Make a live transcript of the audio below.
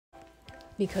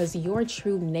Because your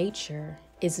true nature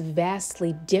is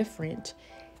vastly different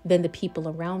than the people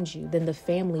around you, than the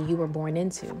family you were born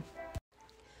into.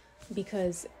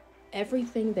 Because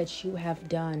everything that you have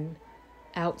done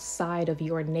outside of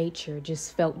your nature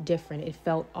just felt different. It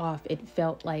felt off. It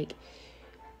felt like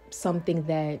something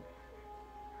that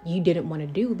you didn't want to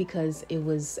do because it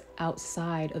was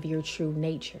outside of your true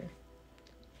nature.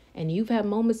 And you've had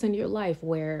moments in your life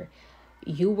where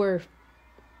you were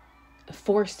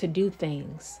forced to do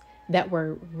things that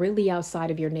were really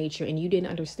outside of your nature and you didn't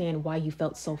understand why you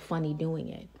felt so funny doing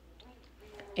it.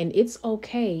 And it's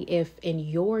okay if in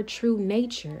your true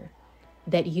nature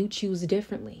that you choose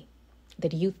differently,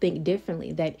 that you think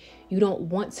differently, that you don't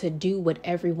want to do what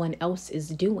everyone else is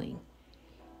doing.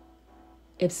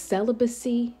 If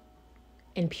celibacy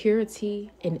and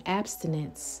purity and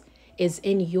abstinence is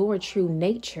in your true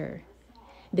nature,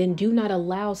 then do not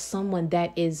allow someone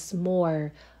that is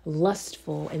more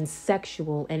lustful and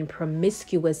sexual and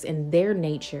promiscuous in their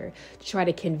nature to try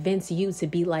to convince you to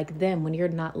be like them when you're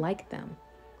not like them.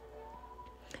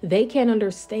 They can't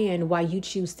understand why you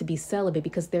choose to be celibate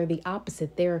because they're the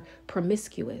opposite. They're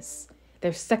promiscuous.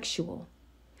 They're sexual.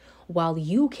 While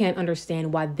you can't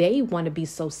understand why they want to be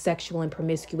so sexual and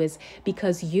promiscuous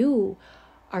because you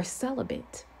are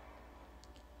celibate.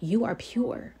 You are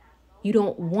pure. You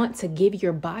don't want to give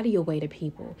your body away to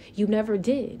people. You never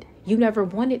did. You never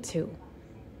wanted to.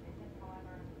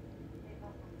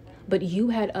 But you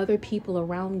had other people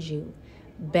around you,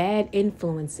 bad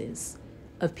influences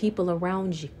of people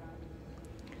around you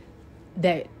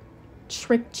that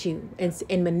tricked you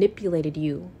and manipulated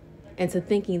you into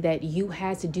thinking that you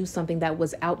had to do something that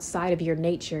was outside of your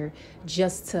nature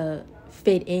just to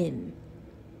fit in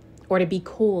or to be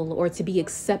cool or to be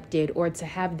accepted or to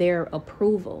have their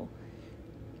approval.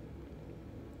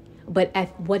 But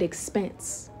at what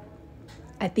expense?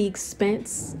 At the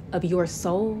expense of your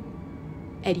soul,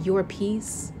 at your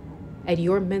peace, at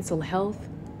your mental health,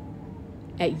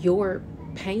 at your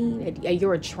pain, at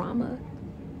your trauma,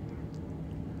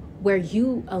 where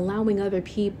you allowing other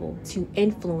people to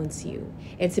influence you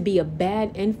and to be a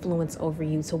bad influence over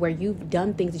you to where you've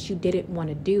done things that you didn't want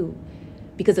to do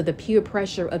because of the peer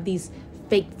pressure of these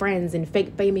fake friends and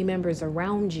fake family members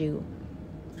around you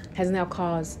has now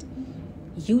caused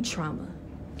you trauma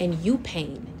and you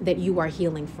pain that you are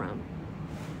healing from.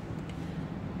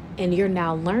 And you're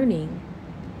now learning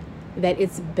that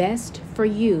it's best for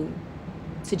you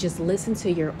to just listen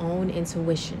to your own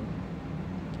intuition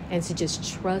and to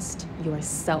just trust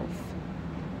yourself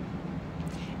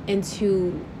and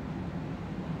to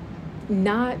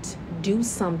not do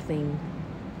something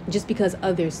just because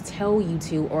others tell you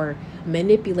to or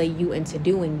manipulate you into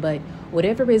doing, but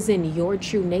whatever is in your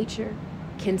true nature,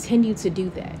 continue to do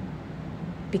that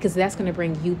because that's going to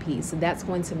bring you peace. That's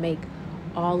going to make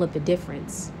all of the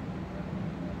difference.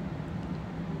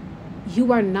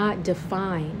 You are not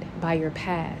defined by your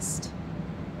past.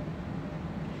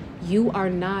 You are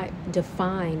not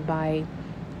defined by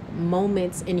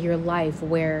moments in your life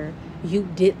where you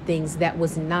did things that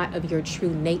was not of your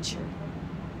true nature.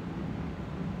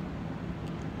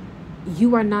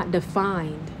 You are not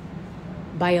defined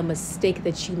by a mistake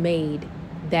that you made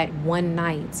that one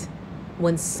night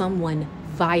when someone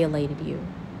violated you.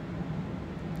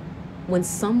 When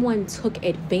someone took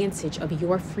advantage of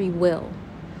your free will,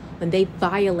 when they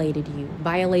violated you,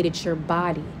 violated your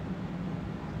body,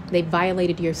 they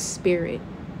violated your spirit.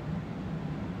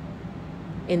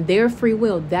 In their free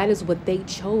will, that is what they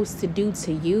chose to do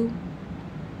to you.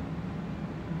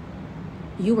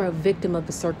 You are a victim of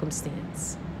the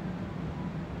circumstance.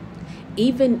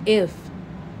 Even if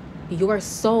your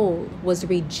soul was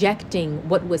rejecting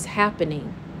what was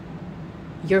happening,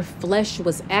 your flesh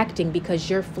was acting because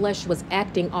your flesh was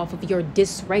acting off of your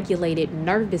dysregulated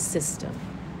nervous system.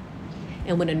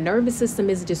 And when a nervous system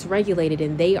is dysregulated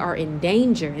and they are in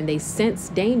danger and they sense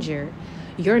danger,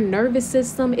 your nervous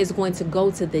system is going to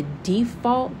go to the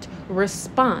default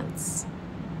response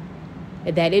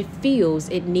that it feels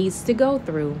it needs to go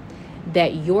through,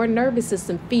 that your nervous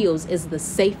system feels is the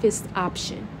safest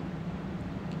option.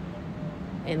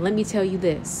 And let me tell you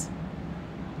this,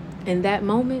 in that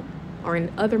moment or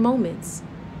in other moments,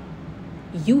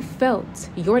 you felt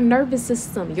your nervous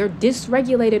system, your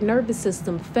dysregulated nervous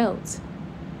system felt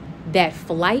that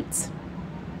flight,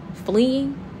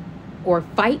 fleeing, or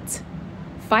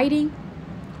fighting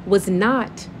was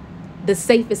not the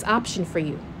safest option for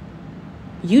you.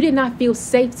 You did not feel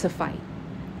safe to fight.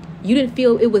 You didn't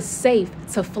feel it was safe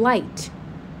to flight.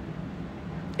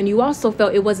 And you also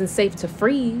felt it wasn't safe to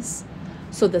freeze.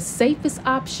 So the safest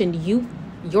option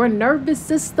your nervous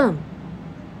system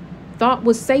thought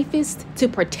was safest to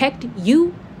protect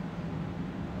you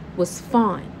was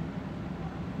fawn.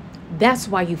 That's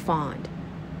why you fawned.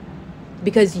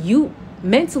 Because you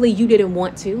mentally, you didn't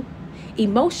want to.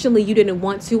 Emotionally, you didn't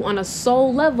want to. On a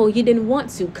soul level, you didn't want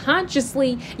to.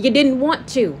 Consciously, you didn't want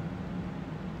to.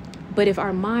 But if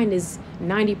our mind is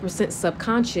 90%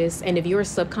 subconscious, and if your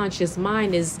subconscious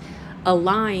mind is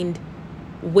aligned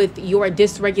with your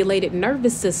dysregulated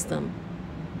nervous system,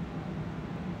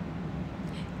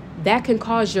 that can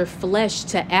cause your flesh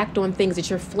to act on things that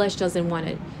your flesh doesn't want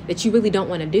to, that you really don't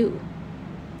want to do.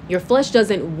 Your flesh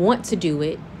doesn't want to do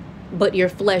it, but your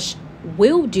flesh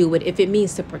will do it if it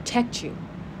means to protect you.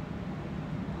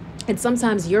 And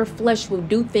sometimes your flesh will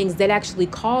do things that actually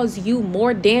cause you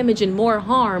more damage and more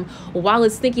harm while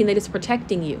it's thinking that it's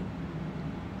protecting you.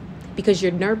 Because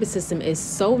your nervous system is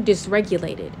so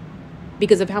dysregulated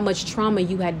because of how much trauma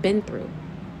you had been through.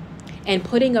 And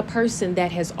putting a person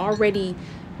that has already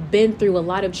been through a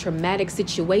lot of traumatic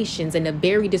situations and a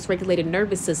very dysregulated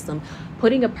nervous system,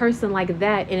 putting a person like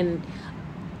that in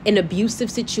an abusive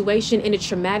situation, in a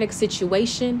traumatic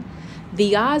situation,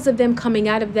 the odds of them coming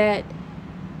out of that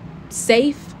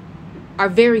safe are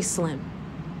very slim.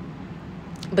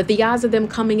 But the odds of them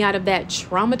coming out of that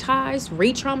traumatized,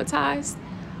 re-traumatized,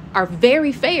 are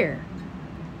very fair.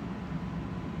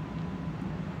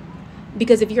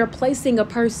 Because if you're placing a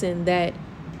person that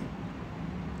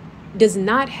does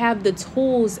not have the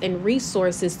tools and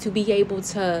resources to be able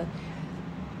to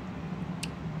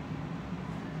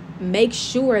make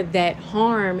sure that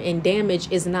harm and damage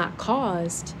is not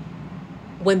caused,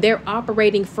 when they're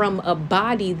operating from a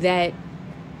body that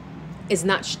is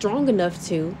not strong enough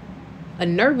to, a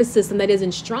nervous system that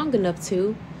isn't strong enough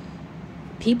to,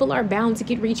 people are bound to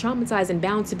get re-traumatized and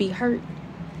bound to be hurt.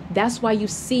 That's why you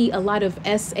see a lot of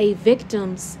SA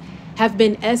victims have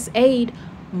been SA'd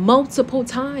multiple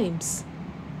times.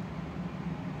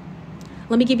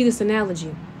 Let me give you this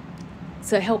analogy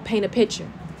to help paint a picture.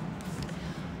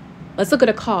 Let's look at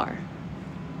a car.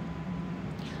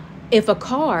 If a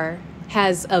car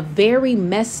has a very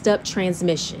messed up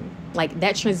transmission, like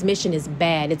that transmission is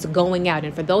bad, it's going out.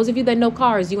 And for those of you that know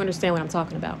cars, you understand what I'm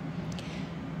talking about.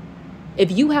 If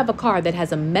you have a car that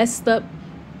has a messed up,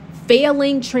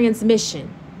 failing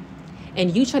transmission,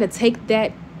 and you try to take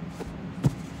that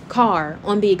car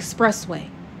on the expressway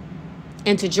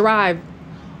and to drive,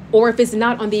 or if it's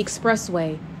not on the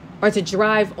expressway, or to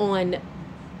drive on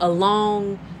a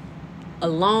long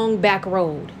back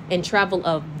road and travel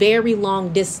a very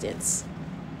long distance,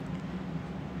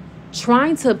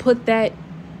 trying to put that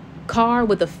car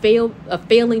with a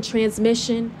failing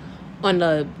transmission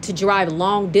to drive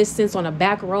long distance on a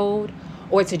back road,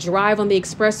 or to drive on the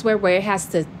expressway where it has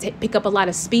to pick up a lot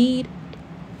of speed,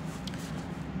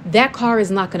 that car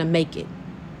is not going to make it.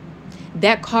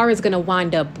 That car is going to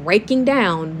wind up breaking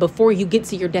down before you get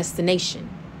to your destination.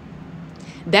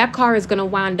 That car is going to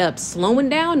wind up slowing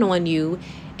down on you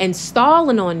and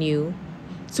stalling on you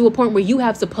to a point where you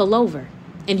have to pull over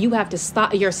and you have to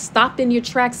stop. You're stopped in your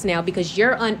tracks now because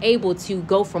you're unable to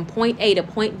go from point A to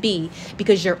point B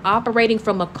because you're operating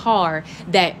from a car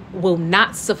that will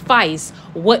not suffice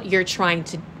what you're trying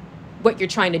to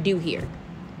do here.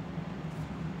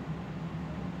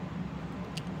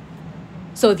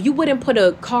 So if you wouldn't put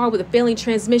a car with a failing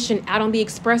transmission out on the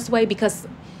expressway because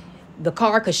the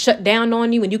car could shut down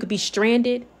on you and you could be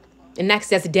stranded, and that's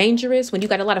dangerous when you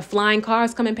got a lot of flying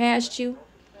cars coming past you,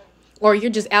 or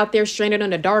you're just out there stranded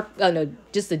on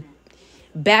just a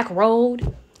back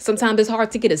road. Sometimes it's hard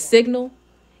to get a signal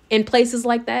in places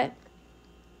like that.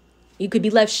 You could be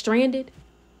left stranded.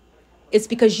 It's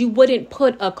because you wouldn't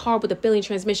put a car with a failing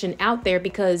transmission out there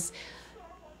because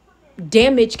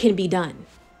damage can be done.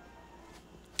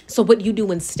 So what you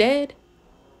do instead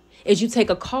is you take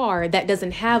a car that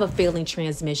doesn't have a failing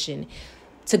transmission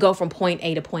to go from point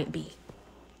A to point B.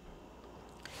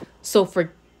 So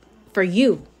for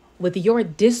you, with your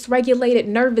dysregulated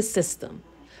nervous system,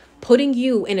 putting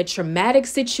you in a traumatic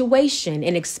situation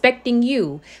and expecting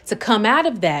you to come out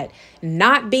of that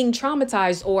not being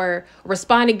traumatized or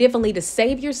responding differently to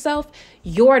save yourself,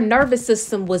 your nervous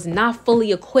system was not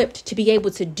fully equipped to be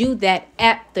able to do that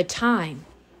at the time.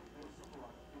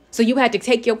 So you had to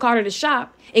take your car to the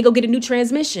shop and go get a new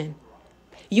transmission.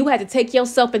 You had to take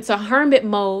yourself into hermit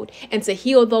mode and to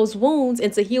heal those wounds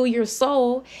and to heal your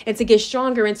soul and to get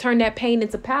stronger and turn that pain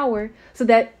into power so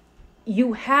that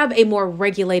you have a more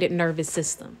regulated nervous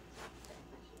system.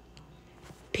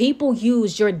 People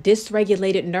use your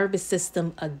dysregulated nervous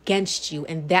system against you,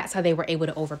 and that's how they were able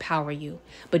to overpower you.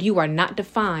 But you are not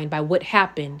defined by what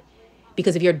happened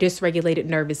because of your dysregulated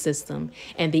nervous system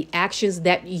and the actions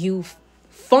that you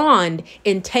fawned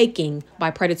in taking by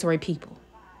predatory people.